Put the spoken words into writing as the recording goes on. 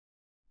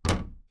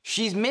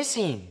She's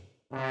missing.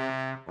 No!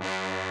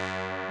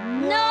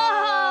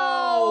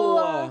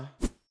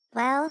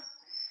 Well,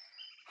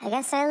 I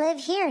guess I live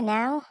here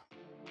now.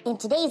 In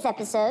today's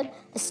episode,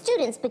 the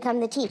students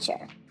become the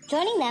teacher.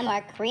 Joining them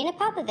are Karina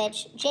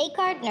Popovich, Jaye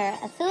Gardiner,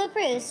 Afua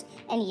Bruce,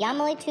 and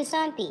Yamilée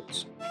Toussaint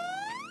Beach.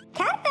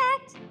 Cat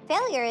fact: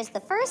 failure is the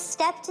first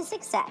step to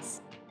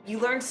success. You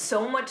learn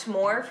so much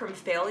more from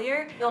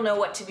failure. You'll know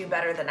what to do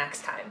better the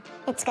next time.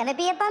 It's gonna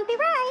be a bumpy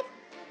ride.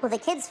 Will the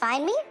kids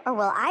find me, or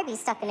will I be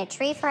stuck in a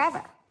tree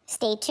forever?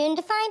 Stay tuned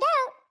to find out.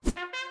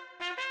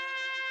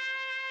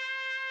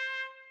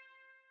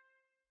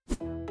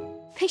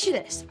 Picture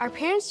this. Our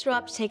parents drove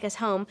up to take us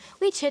home.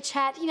 We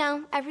chit-chat,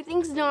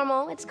 everything's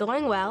normal, it's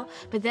going well.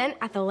 But then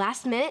at the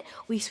last minute,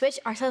 we switch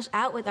ourselves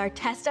out with our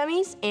test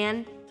dummies,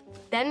 and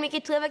then we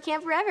get to live at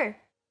camp forever.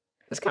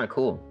 That's kind of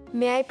cool.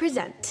 May I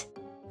present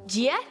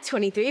Jaye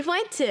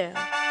 23.2.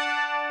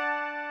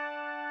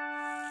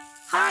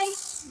 Hi,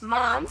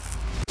 Mom.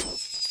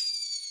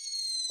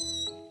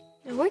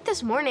 It worked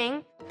this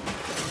morning.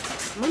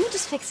 Let me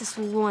just fix this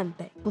one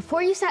thing.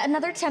 Before you set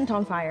another tent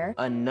on fire,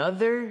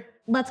 Another?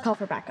 let's call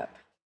for backup.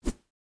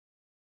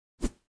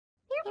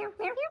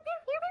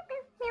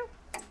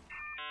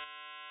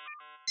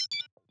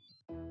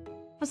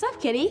 What's up,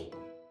 kitty?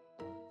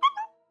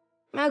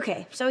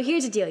 Okay, so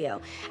here's the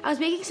dealio. I was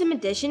making some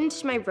additions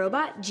to my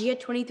robot, Jaye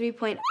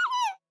 23.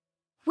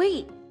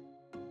 Wait,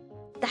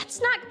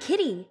 that's not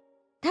Kitty.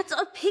 That's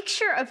a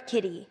picture of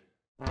Kitty.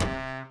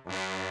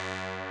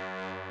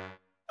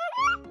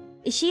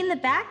 Is she in the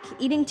back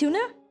eating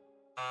tuna?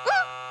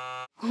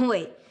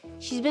 Wait,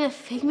 she's been a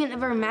figment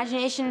of our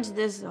imaginations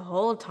this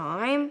whole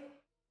time?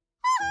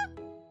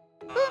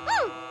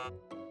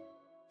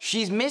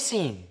 She's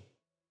missing.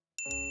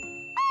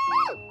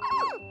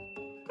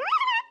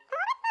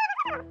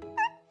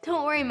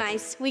 Don't worry,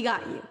 mice, we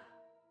got you.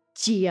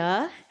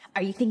 Jaye,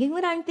 are you thinking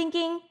what I'm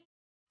thinking?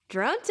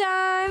 Drone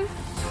time!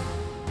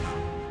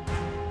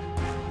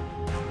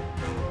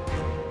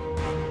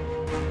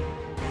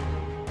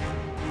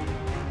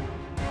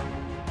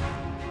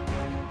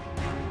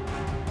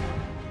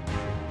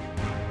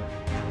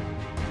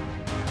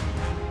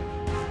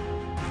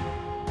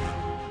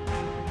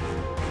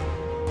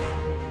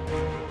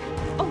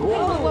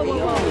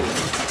 Whoa.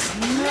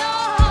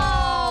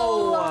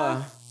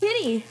 No!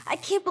 Kitty, I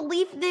can't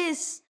believe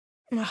this.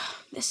 Ugh,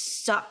 this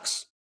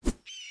sucks.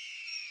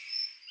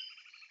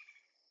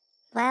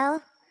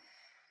 Well,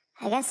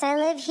 I guess I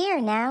live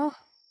here now.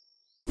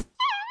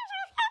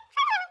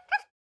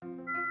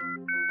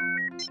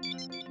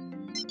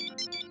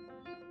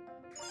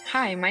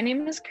 Hi, my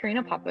name is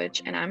Karina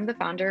Popovich, and I'm the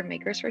founder of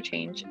Makers for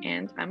Change,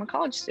 and I'm a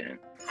college student.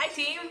 Hi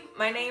team,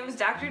 my name is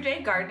Dr.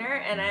 Jaye Gardiner,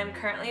 and I'm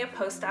currently a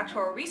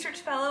postdoctoral research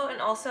fellow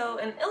and also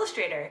an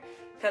illustrator,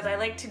 because I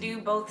like to do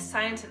both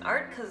science and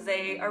art because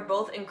they are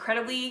both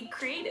incredibly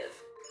creative.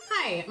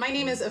 Hi, my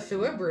name is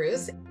Afua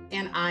Bruce,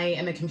 and I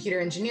am a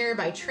computer engineer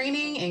by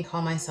training and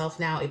call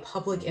myself now a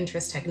public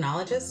interest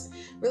technologist,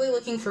 really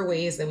looking for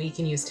ways that we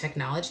can use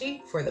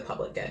technology for the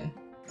public good.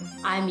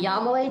 I'm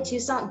Yamilée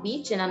Toussaint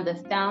Beach, and I'm the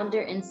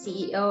founder and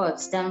CEO of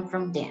STEM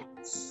from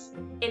Dance.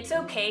 It's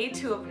okay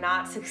to have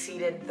not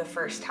succeeded the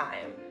first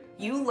time.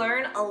 You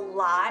learn a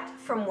lot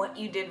from what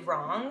you did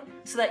wrong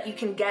so that you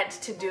can get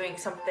to doing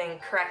something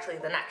correctly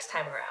the next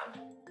time around.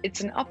 It's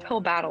an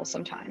uphill battle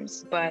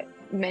sometimes, but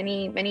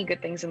many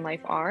good things in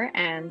life are,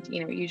 and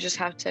you just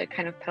have to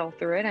kind of pedal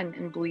through it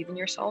and believe in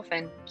yourself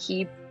and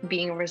keep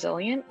being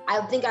resilient.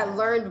 I think I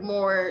learned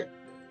more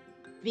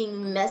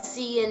being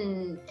messy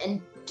and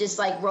just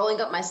like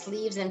rolling up my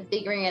sleeves and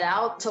figuring it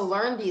out to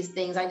learn these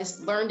things. I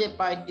just learned it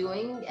by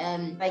doing,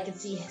 and I can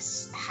see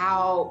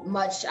how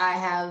much I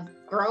have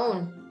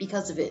grown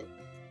because of it.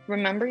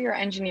 Remember your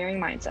engineering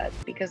mindset,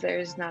 because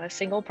there's not a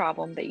single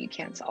problem that you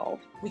can't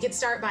solve. We could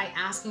start by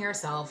asking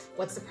ourselves,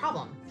 what's the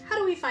problem? How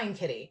do we find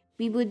Kitty?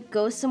 We would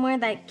go somewhere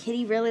that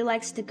Kitty really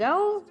likes to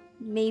go.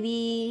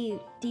 Maybe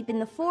deep in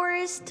the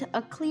forest,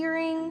 a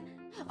clearing.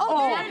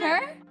 Oh, is that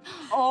her?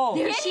 Oh,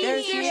 there she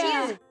is.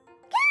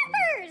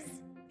 Campers!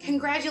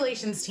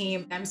 Congratulations,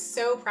 team. I'm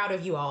so proud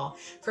of you all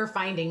for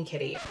finding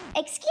Kitty.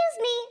 Excuse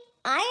me,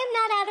 I am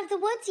not out of the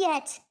woods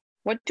yet.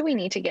 What do we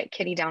need to get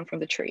Kitty down from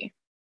the tree?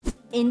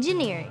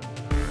 Engineering.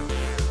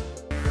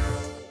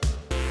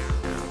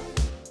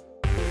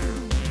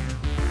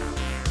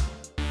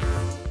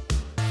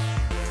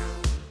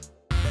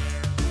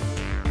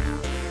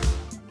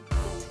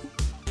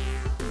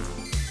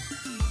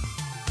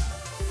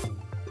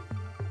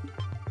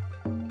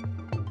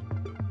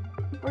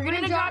 We're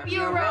gonna drop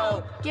you a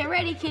rope. Get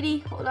ready, kitty.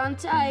 Hold on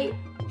tight.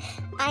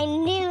 I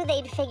knew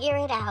they'd figure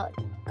it out.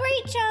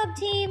 Great job,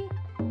 team.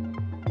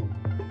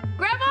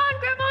 Grab on,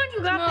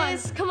 you got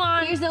this. Come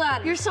on. Here's the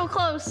ladder. You're so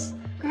close.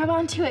 Grab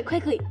onto it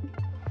quickly.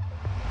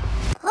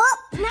 Oh,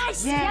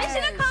 Nice. Yes.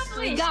 Mission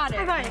accomplished. We got it.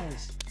 High five.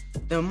 Yes.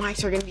 The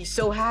mice are gonna be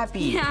so happy.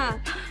 Yeah.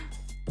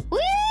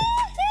 woohoo!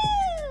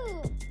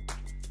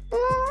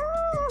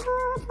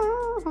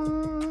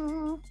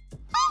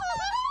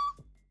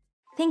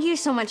 Thank you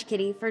so much,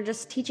 Kitty, for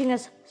just teaching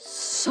us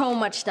so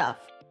much stuff.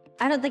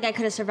 I don't think I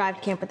could have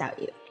survived camp without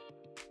you.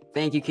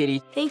 Thank you,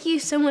 Kitty. Thank you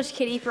so much,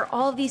 Kitty, for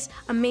all of these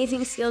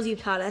amazing skills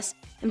you've taught us.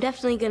 I'm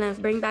definitely gonna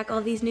bring back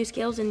all these new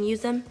skills and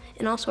use them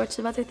in all sorts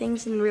of other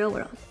things in the real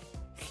world.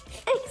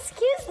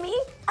 Excuse me,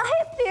 I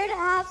appear to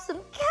have some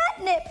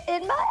catnip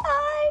in my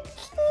eye.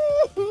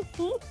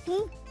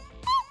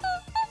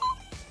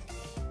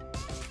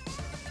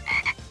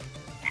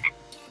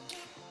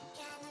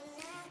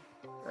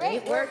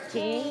 Great work,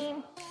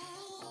 team.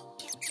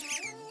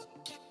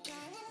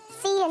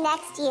 See you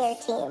next year,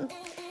 team.